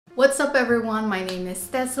What's up everyone, my name is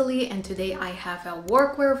Cecily and today I have a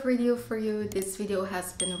workwear video for you. This video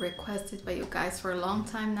has been requested by you guys for a long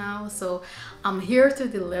time now, so I'm here to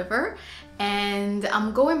deliver. And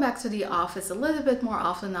I'm going back to the office a little bit more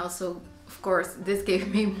often now, so of course this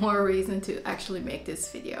gave me more reason to actually make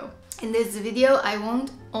this video. In this video, I won't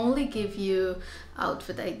only give you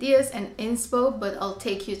outfit ideas and inspo, but I'll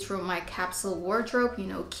take you through my capsule wardrobe,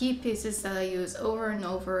 key pieces that I use over and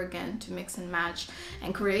over again to mix and match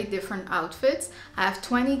and create different outfits. I have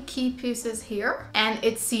 20 key pieces here and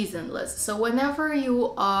it's seasonless. So whenever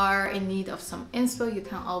you are in need of some inspo, you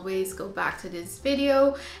can always go back to this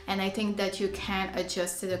video, and I think that you can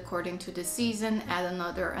adjust it according to the season, add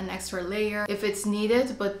an extra layer if it's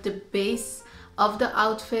needed, but the base of the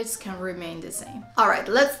outfits can remain the same. All right,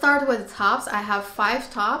 let's start with the tops. I have 5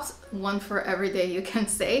 tops, one for every day you can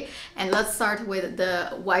say, and let's start with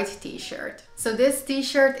the white t-shirt. So this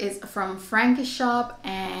t-shirt is from Frankie's shop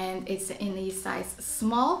and it's in a size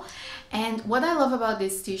small. And what I love about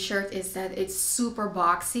this t-shirt is that it's super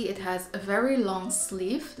boxy. It has a very long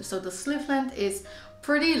sleeve, so the sleeve length is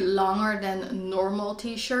pretty longer than normal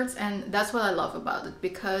t-shirts, and that's what I love about it,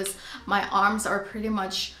 because my arms are pretty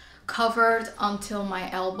much covered until my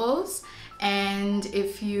elbows. And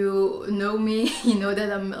if you know me, you know that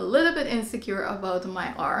I'm a little bit insecure about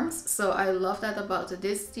my arms, so I love that about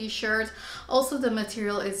this t-shirt. Also, the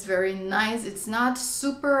material is very nice. It's not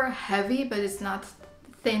super heavy, but it's not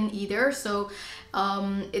thin either, so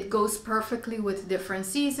it goes perfectly with different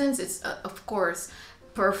seasons. It's of course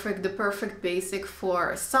the perfect basic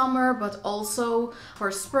for summer, but also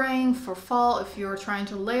for spring, for fall, if you're trying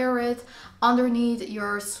to layer it underneath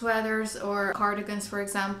your sweaters or cardigans, for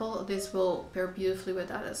example. This will pair beautifully with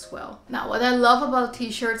that as well. Now, what I love about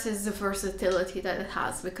t-shirts is the versatility that it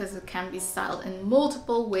has, because it can be styled in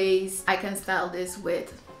multiple ways. I can style this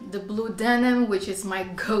with the blue denim, which is my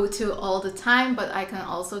go-to all the time, but I can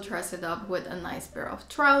also dress it up with a nice pair of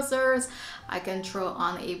trousers. I can throw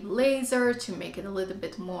on a blazer to make it a little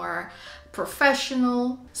bit more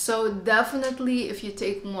professional. So definitely, if you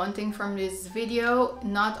take one thing from this video,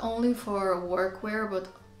 not only for workwear, but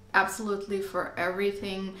absolutely for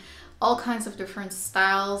everything, all kinds of different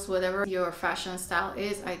styles, whatever your fashion style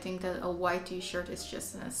is, I think that a white t-shirt is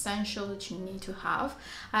just an essential that you need to have.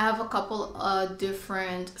 I have a couple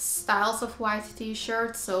different styles of white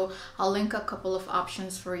t-shirts, so I'll link a couple of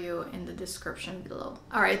options for you in the description below.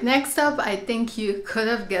 All right, next up, I think you could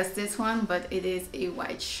have guessed this one, but it is a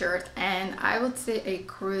white shirt, and I would say a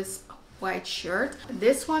crisp white shirt.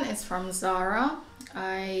 This one is from Zara.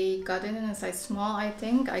 I got it in a size small, I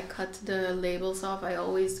think. I cut the labels off. I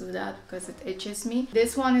always do that because it itches me.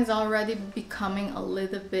 This one is already becoming a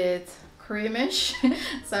little bit creamish,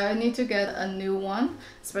 so I need to get a new one,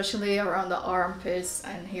 especially around the armpits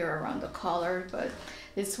and here around the collar. But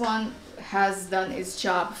this one has done its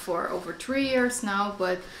job for over 3 years now,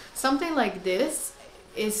 but something like this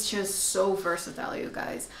is just so versatile, you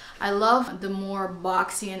guys. I love the more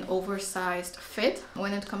boxy and oversized fit.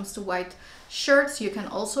 When it comes to white shirts, you can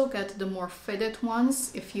also get the more fitted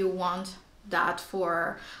ones if you want that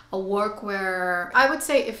for a workwear. I would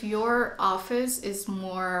say if your office is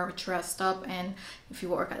more dressed up and if you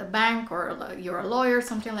work at a bank or you're a lawyer,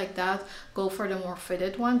 something like that, go for the more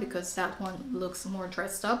fitted one, because that one looks more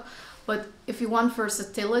dressed up. But if you want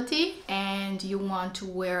versatility and you want to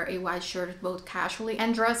wear a white shirt both casually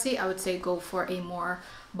and dressy, I would say go for a more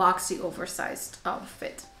boxy, oversized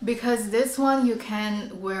outfit, because this one you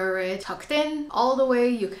can wear it tucked in all the way.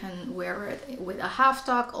 You can wear it with a half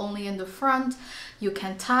tuck only in the front. You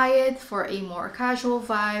can tie it for a more casual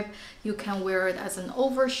vibe. You can wear it as an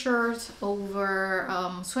overshirt, over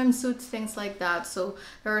swimsuits, things like that. So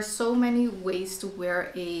there are so many ways to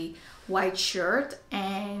wear a white shirt,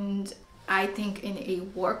 and I think in a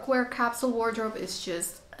workwear capsule wardrobe is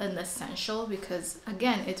just an essential, because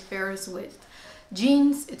again, it pairs with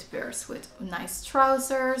jeans, it pairs with nice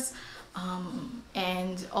trousers,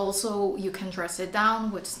 and also you can dress it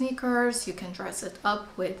down with sneakers, you can dress it up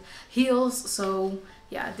with heels. So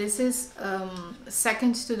yeah, this is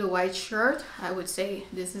second to the white shirt. I would say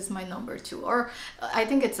this is my number 2, or I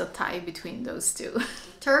think it's a tie between those two.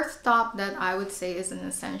 Third top that I would say is an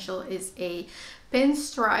essential is a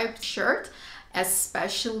pinstriped shirt,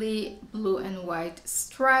 especially blue and white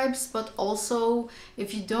stripes. But also,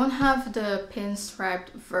 if you don't have the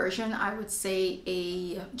pinstriped version, I would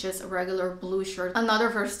say just a regular blue shirt, another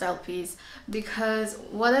versatile piece. Because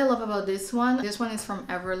what I love about this one is from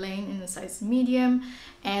Everlane in a size medium,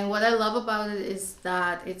 and what I love about it is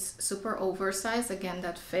that it's super oversized, again,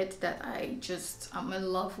 that fit that I'm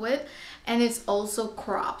in love with, and it's also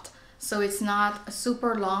cropped. So it's not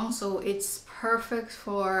super long, so it's perfect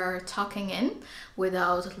for tucking in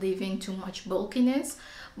without leaving too much bulkiness.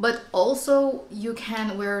 But also you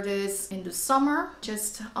can wear this in the summer,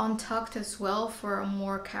 just untucked as well for a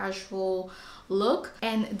more casual look.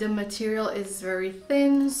 And the material is very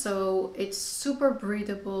thin, so it's super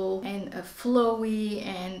breathable and flowy.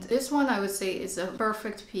 And this one I would say is a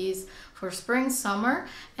perfect piece for spring, summer.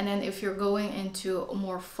 And then if you're going into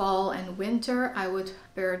more fall and winter, I would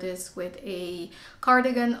pair this with a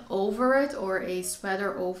cardigan over it or a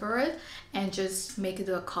sweater over it and just make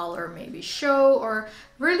the color maybe show, or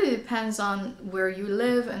really depends on where you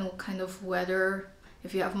live and what kind of weather,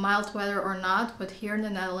 if you have mild weather or not. But here in the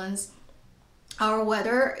Netherlands, our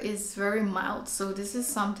weather is very mild, so this is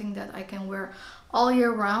something that I can wear all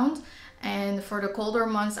year round. And for the colder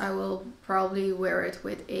months, I will probably wear it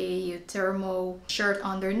with a thermo shirt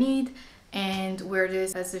underneath and wear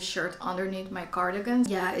this as a shirt underneath my cardigans.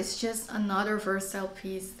 Yeah, it's just another versatile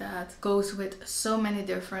piece that goes with so many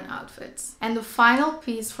different outfits. And the final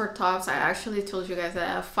piece for tops, I actually told you guys that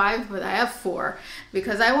I have 5, but I have 4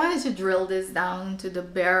 because I wanted to drill this down to the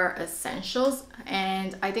bare essentials.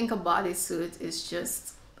 And I think a bodysuit is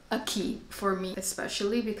just a key for me,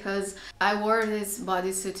 especially because I wore this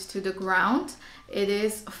bodysuit to the ground. It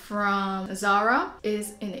is from Zara, it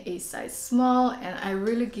is in a size small, and I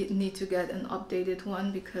really need to get an updated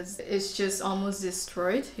one because it's just almost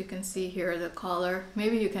destroyed. You can see here the collar,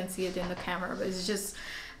 maybe you can see it in the camera, but it's just,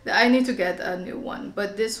 I need to get a new one.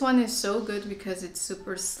 But this one is so good because it's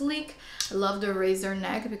super sleek. I love the razor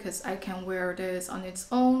neck because I can wear this on its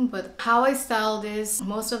own. But how I style this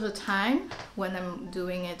most of the time when I'm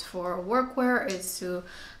doing it for workwear is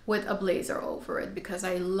with a blazer over it, because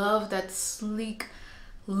I love that sleek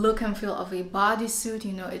look and feel of a bodysuit.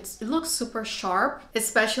 You know, it looks super sharp,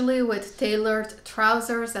 especially with tailored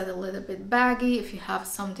trousers that are a little bit baggy. If you have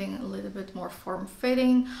something a little bit more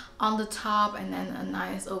form-fitting on the top and then a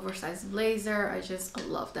nice oversized blazer, I just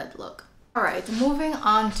love that look. All right, moving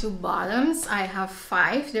on to bottoms. I have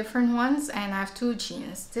 5 different ones and I have 2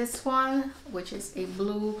 jeans. This one, which is a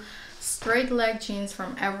blue straight leg jeans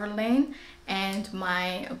from Everlane, and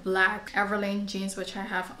my black Everlane jeans, which I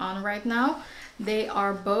have on right now. They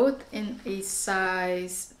are both in a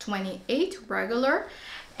size 28 regular,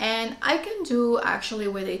 and I can do actually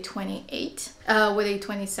with a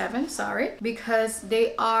 27, sorry, because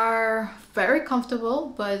they are very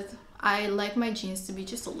comfortable, but I like my jeans to be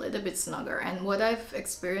just a little bit snugger. And what I've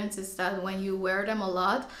experienced is that when you wear them a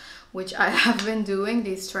lot, which I have been doing,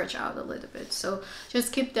 they stretch out a little bit. So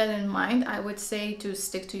just keep that in mind. I would say to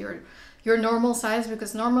stick to your normal size,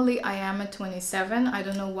 because normally I am at 27. I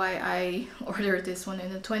don't know why I ordered this one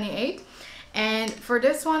in a 28. And for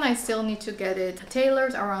this one, I still need to get it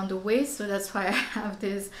tailored around the waist, so that's why I have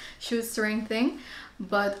this shoestring thing.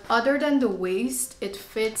 But other than the waist, it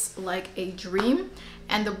fits like a dream.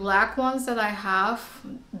 And the black ones that I have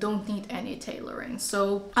don't need any tailoring.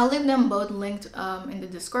 So I'll leave them both linked in the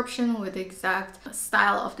description with the exact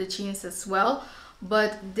style of the jeans as well.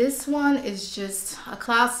 But this one is just a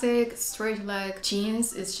classic straight leg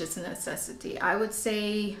jeans. It's just a necessity. I would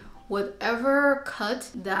say whatever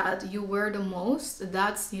cut that you wear the most,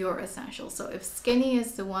 that's your essential. So if skinny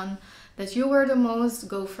is the one that you wear the most,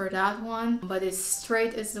 go for that one. But if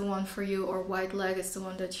straight is the one for you, or wide leg is the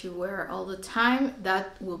one that you wear all the time,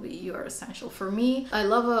 that will be your essential. For me, I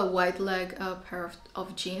love a wide leg pair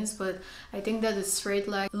of jeans, but I think that the straight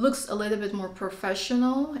leg looks a little bit more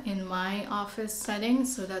professional in my office setting,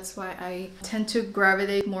 so that's why I tend to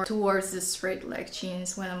gravitate more towards the straight leg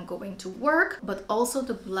jeans when I'm going to work. But also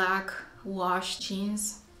the black wash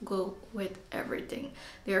jeans go with everything.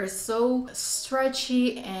 They are so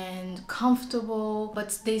stretchy and comfortable,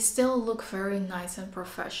 but they still look very nice and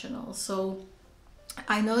professional. So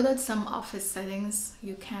I know that some office settings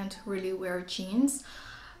you can't really wear jeans,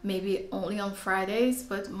 maybe only on Fridays,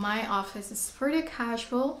 but my office is pretty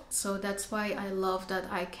casual, so that's why I love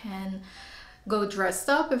that I can go dressed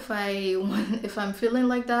up if I'm feeling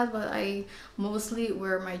like that. But I mostly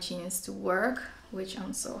wear my jeans to work, which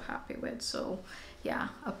I'm so happy with. So yeah,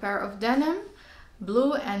 a pair of denim,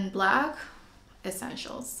 blue and black,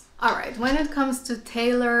 essentials. All right, when it comes to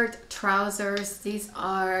tailored trousers, these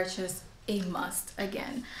are just a must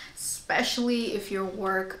again, especially if you're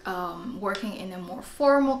working in a more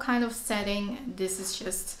formal kind of setting. This is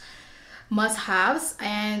just must-haves,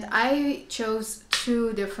 and I chose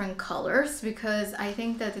 2 different colors because I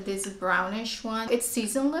think that this brownish one, it's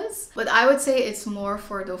seasonless, but I would say it's more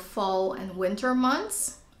for the fall and winter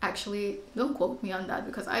months. Actually, don't quote me on that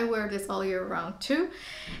because I wear this all year round too.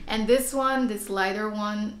 And this one, this lighter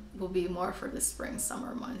one, will be more for the spring,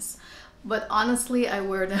 summer months. but honestly I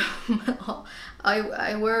wear them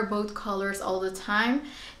I wear both colors all the time.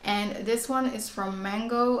 And this one is from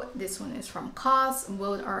Mango, this one is from COS.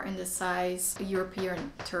 Both are in the size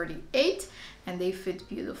European 38 and they fit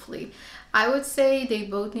beautifully. I would say they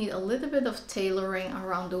both need a little bit of tailoring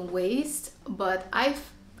around the waist, but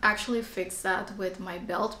I've actually fixed that with my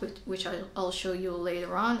belt, which I'll show you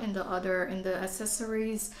later on in the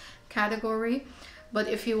accessories category. But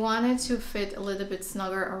if you wanted to fit a little bit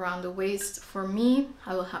snugger around the waist, for me,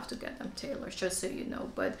 I will have to get them tailored, just so you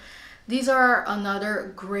know. But these are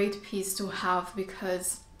another great piece to have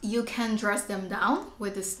because you can dress them down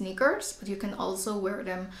with the sneakers, but you can also wear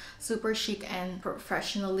them super chic and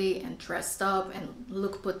professionally and dressed up and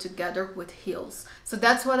look put together with heels. So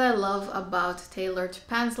that's what I love about tailored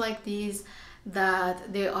pants like these,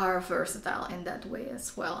 that they are versatile in that way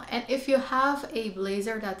as well. And if you have a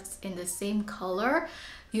blazer that's in the same color,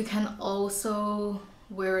 you can also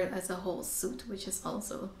wear it as a whole suit, which is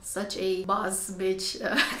also such a boss bitch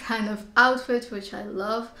kind of outfit, which I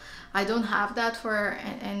love. I don't have that for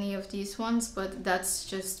any of these ones, but that's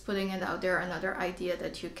just putting it out there, another idea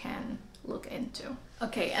that you can look into.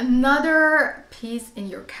 Okay, another piece in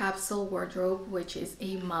your capsule wardrobe, which is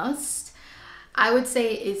a must, I would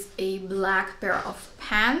say, is a black pair of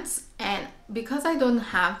pants. And because I don't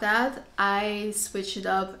have that, I switched it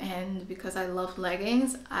up, and because I love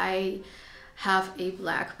leggings, I have a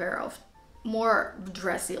black pair of more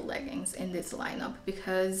dressy leggings in this lineup,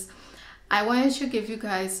 because I wanted to give you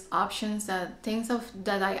guys options, that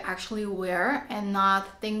that I actually wear, and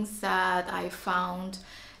not things that I found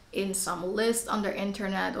in some list on the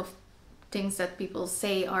internet of things that people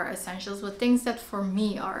say are essentials, but things that for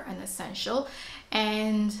me are an essential.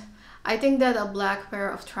 And I think that a black pair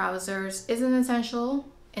of trousers is an essential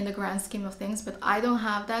in the grand scheme of things, but I don't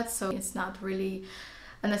have that, so it's not really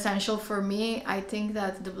an essential for me. I think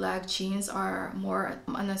that the black jeans are more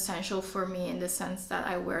an essential for me in the sense that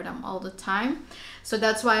I wear them all the time. So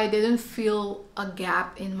that's why I didn't feel a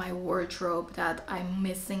gap in my wardrobe that I'm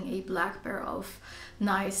missing a black pair of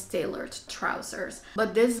nice tailored trousers.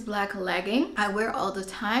 But this black legging I wear all the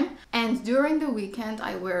time, and during the weekend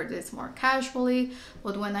I wear this more casually,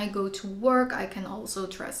 but when I go to work I can also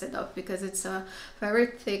dress it up because it's a very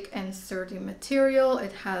thick and sturdy material.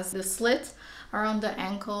 It has the slit around the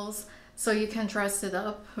ankles, so you can dress it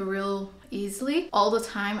up real easily. All the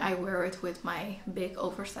time I wear it with my big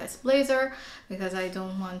oversized blazer because I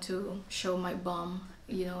don't want to show my bum,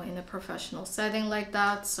 you know, in a professional setting like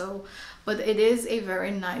that. So, but it is a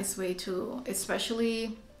very nice way to,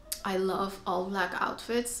 especially I love all black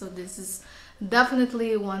outfits, so this is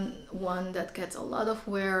definitely one that gets a lot of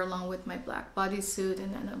wear along with my black bodysuit,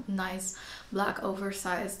 and then a nice black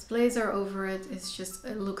oversized blazer over it. It's just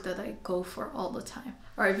a look that I go for all the time.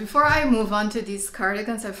 All right, before I move on to these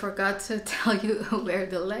cardigans, I forgot to tell you where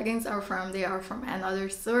the leggings are from. They are from And Other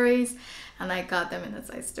Stories, and I got them in a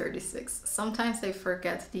size 36. Sometimes I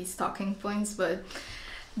forget these talking points, but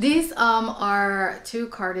these are two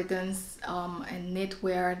cardigans and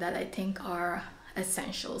knitwear that I think are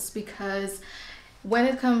essentials, because when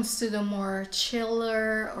it comes to the more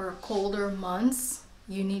chiller or colder months,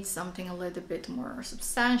 you need something a little bit more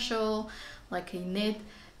substantial, like a knit,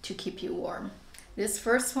 to keep you warm. This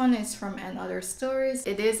first one is from And Other Stories.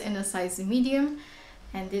 It is in a size medium,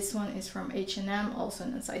 and this one is from H&M, also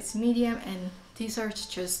in a size medium, and these are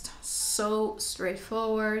just so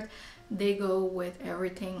straightforward. They go with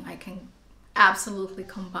everything. I can absolutely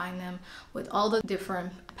combine them with all the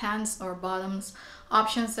different pants or bottoms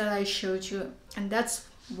options that I showed you, and that's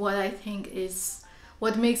what I think is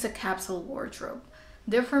what makes a capsule wardrobe.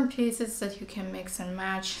 Different pieces that you can mix and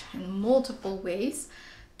match in multiple ways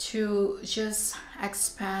to just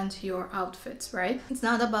expand your outfits, right? It's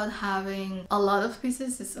not about having a lot of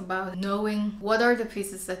pieces, it's about knowing what are the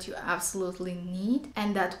pieces that you absolutely need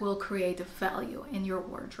and that will create a value in your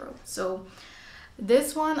wardrobe. So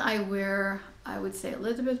this one I wear, I would say, a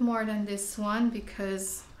little bit more than this one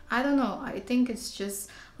because, I don't know, I think it's just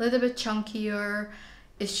a little bit chunkier.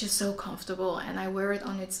 It's just so comfortable, and I wear it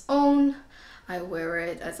on its own. I wear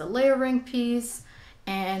it as a layering piece.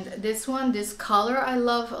 And this one, this color, I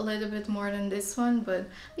love a little bit more than this one. But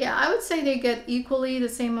yeah, I would say they get equally the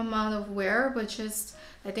same amount of wear, but just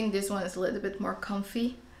I think this one is a little bit more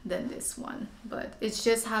comfy than this one, but it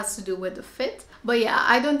just has to do with the fit. But yeah,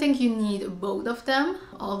 I don't think you need both of them,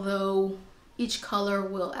 although each color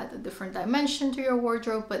will add a different dimension to your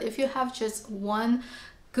wardrobe. But if you have just one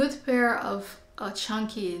good pair of a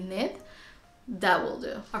chunky knit, that will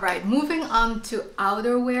do. All right, moving on to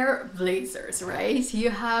outerwear, blazers, right? You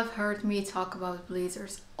have heard me talk about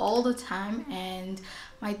blazers all the time, and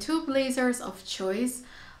my two blazers of choice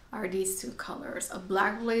are these two colors. A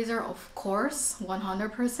black blazer, of course,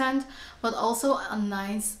 100%, but also a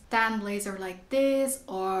nice tan blazer like this,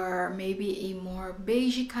 or maybe a more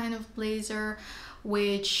beigey kind of blazer,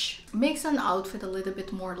 which makes an outfit a little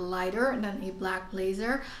bit more lighter than a black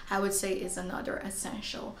blazer, I would say is another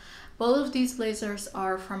essential. Both of these blazers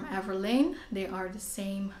are from Everlane. They are the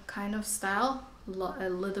same kind of style, a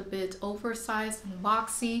little bit oversized and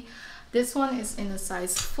boxy. This one is in a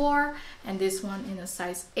size 4 and this one in a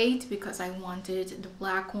size 8 because I wanted the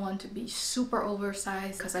black one to be super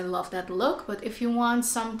oversized because I love that look. But if you want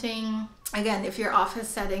something, again, if your office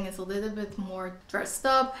setting is a little bit more dressed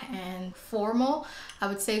up and formal, I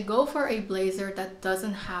would say go for a blazer that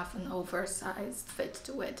doesn't have an oversized fit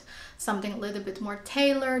to it. Something a little bit more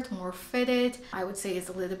tailored, more fitted, I would say is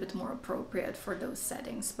a little bit more appropriate for those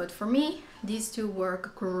settings. But for me, these two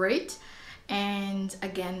work great. And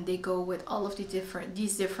again, they go with all of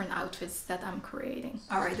these different outfits that I'm creating.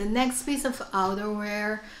 All right, the next piece of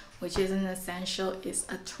outerwear, which is an essential, is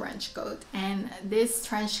a trench coat. And this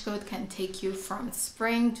trench coat can take you from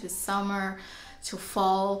spring to summer to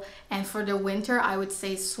fall. And for the winter, I would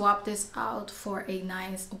say swap this out for a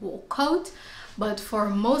nice wool coat. But for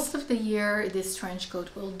most of the year, this trench coat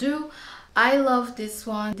will do. I love this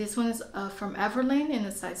one. This one is from Everlane in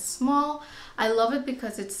a size small. I love it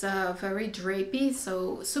because it's very drapey,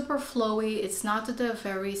 so super flowy. It's not the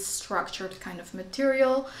very structured kind of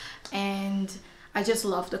material, and I just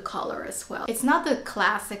love the color as well. It's not the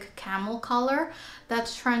classic camel color that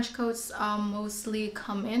trench coats mostly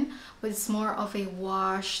come in, but it's more of a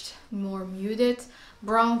washed, more muted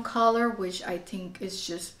brown color, which I think is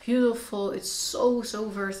just beautiful. It's so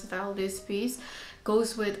versatile, this piece.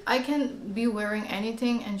 Goes with, I can be wearing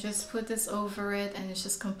anything and just put this over it and it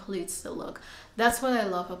just completes the look. That's what I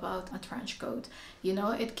love about a trench coat. You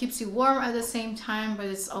know, it keeps you warm at the same time, but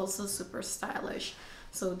it's also super stylish.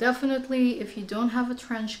 So definitely, if you don't have a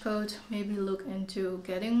trench coat, maybe look into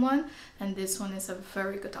getting one, and this one is a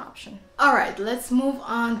very good option. All right, let's move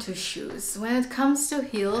on to shoes. When it comes to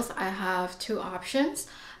heels, I have two options.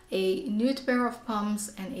 A nude pair of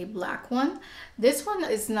pumps and a black one. This one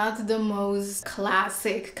is not the most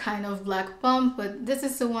classic kind of black pump, but this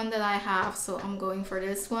is the one that I have, so I'm going for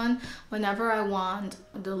this one. Whenever I want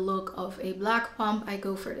the look of a black pump, I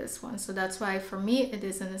go for this one. So that's why for me it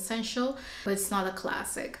is an essential, but it's not a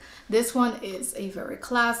classic. This one is a very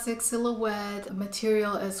classic silhouette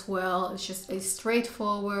material as well. It's just a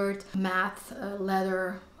straightforward matte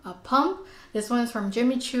leather pump. This one is from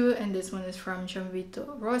Jimmy Choo and this one is from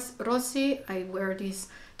Gianvito Rossi. I wear these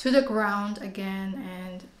to the ground again,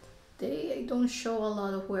 and they don't show a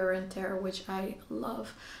lot of wear and tear, which I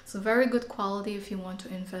love. So very good quality if you want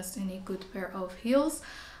to invest in a good pair of heels.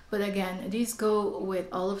 But again, these go with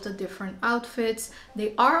all of the different outfits.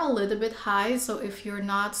 They are a little bit high, so if you're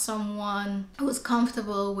not someone who's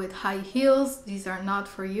comfortable with high heels, these are not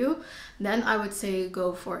for you. Then I would say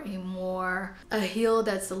go for a heel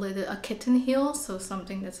that's a kitten heel, so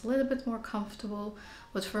something that's a little bit more comfortable.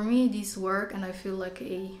 But for me, these work, and I feel like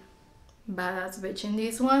a badass bitch in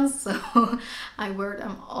these ones, so I wear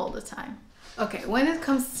them all the time. Okay, when it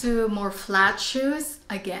comes to more flat shoes,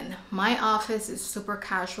 again, my office is super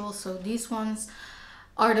casual, so these ones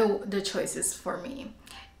are the choices for me.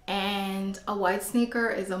 And a white sneaker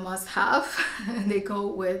is a must-have. They go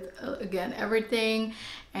with, again, everything,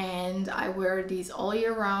 and I wear these all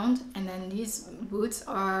year round. And then these boots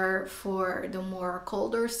are for the more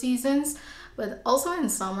colder seasons, but also in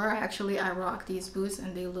summer, actually, I rock these boots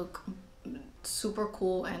and they look super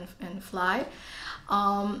cool and fly.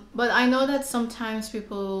 But I know that sometimes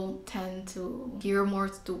people tend to gear more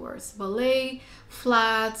towards ballet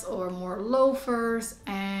flats or more loafers,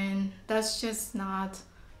 and that's just not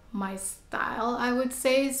my style, I would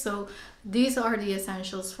say. So these are the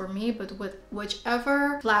essentials for me, but with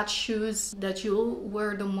whichever flat shoes that you'll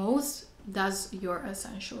wear the most, that's your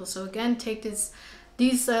essential. So again, take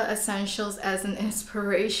these essentials as an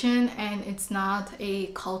inspiration, and it's not a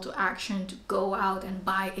call to action to go out and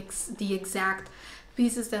buy the exact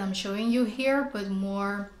pieces that I'm showing you here, but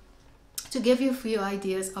more to give you a few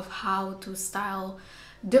ideas of how to style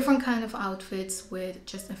different kind of outfits with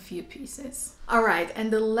just a few pieces. All right, and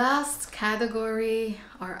the last category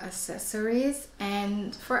are accessories.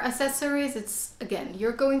 And for accessories, it's, again,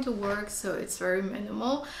 you're going to work, so it's very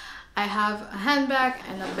minimal. I have a handbag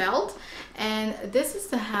and a belt, and this is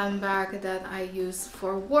the handbag that I use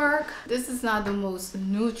for work. This is not the most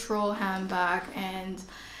neutral handbag, and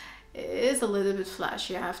it is a little bit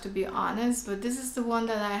flashy, I have to be honest, but this is the one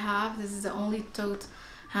that I have. This is the only tote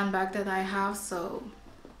handbag that I have, so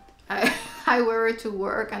I wear it to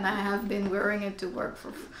work, and I have been wearing it to work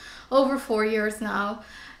for over 4 years now.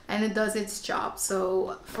 and it does its job.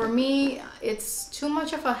 So for me, it's too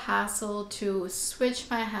much of a hassle to switch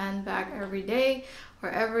my handbag every day or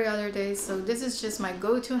every other day. So this is just my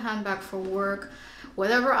go-to handbag for work.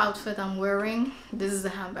 Whatever outfit I'm wearing, this is the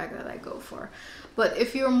handbag that I go for. But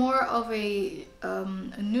if you're more of a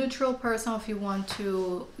neutral person, if you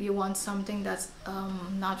want something that's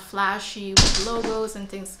not flashy with logos and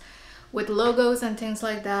things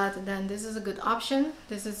like that, then this is a good option.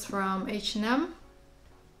 This is from H&M.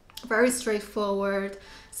 Very straightforward.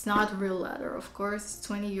 It's not real leather, of course. It's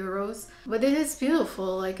 20 euros, but it is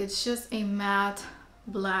beautiful. Like, it's just a matte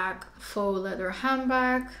black faux leather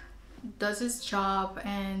handbag. Does its job,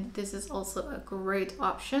 and this is also a great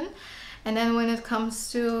option. And then when it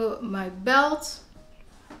comes to my belt,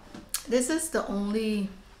 this is the only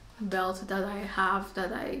belt that I have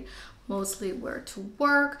that I mostly wear to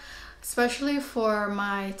work, especially for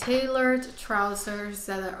my tailored trousers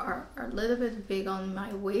that are a little bit big on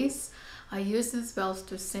my waist. I use this belt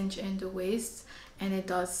to cinch in the waist, and it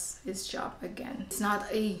does its job again. It's not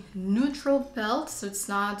a neutral belt, so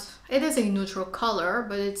it is a neutral color,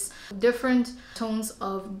 but it's different tones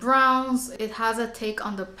of browns. It has a take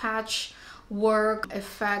on the patch work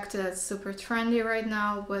effect that's super trendy right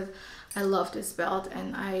now, but I love this belt,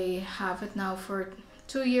 and I have it now for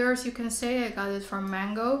 2 years, you can say. I got it from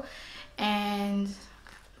Mango, and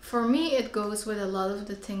for me it goes with a lot of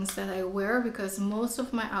the things that I wear, because most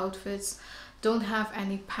of my outfits don't have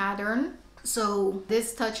any pattern. So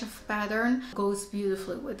this touch of pattern goes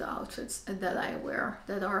beautifully with the outfits that I wear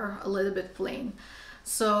that are a little bit plain.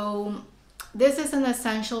 So this is an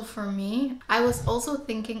essential for me. I was also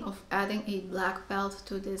thinking of adding a black belt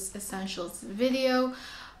to this essentials video,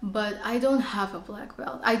 but I don't have a black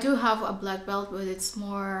belt. I do have a black belt, but it's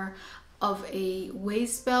more of a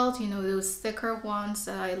waist belt, you know, those thicker ones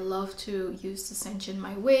that I love to use to cinch in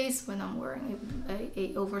my waist when I'm wearing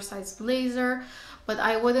a oversized blazer. But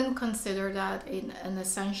I wouldn't consider that an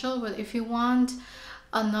essential. But if you want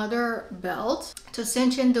another belt to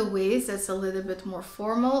cinch in the waist that's a little bit more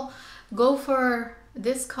formal, go for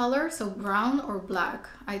this color, so brown or black.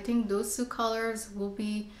 I think those two colors will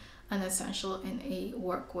be an essential in a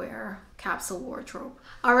workwear capsule wardrobe.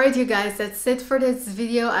 Alright you guys, that's it for this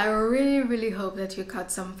video. I really hope that you got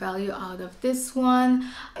some value out of this one.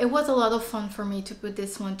 It was a lot of fun for me to put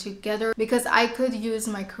this one together, because I could use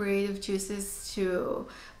my creative juices to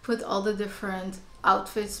put all the different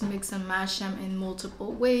outfits, mix and match them in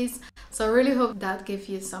multiple ways. So I really hope that gives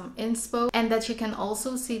you some inspo, and that you can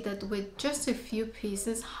also see that with just a few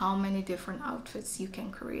pieces how many different outfits you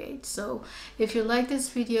can create. So if you like this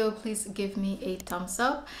video, please give me a thumbs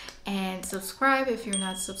up and subscribe if you're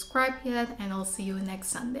not subscribed yet, and I'll see you next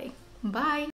Sunday. Bye.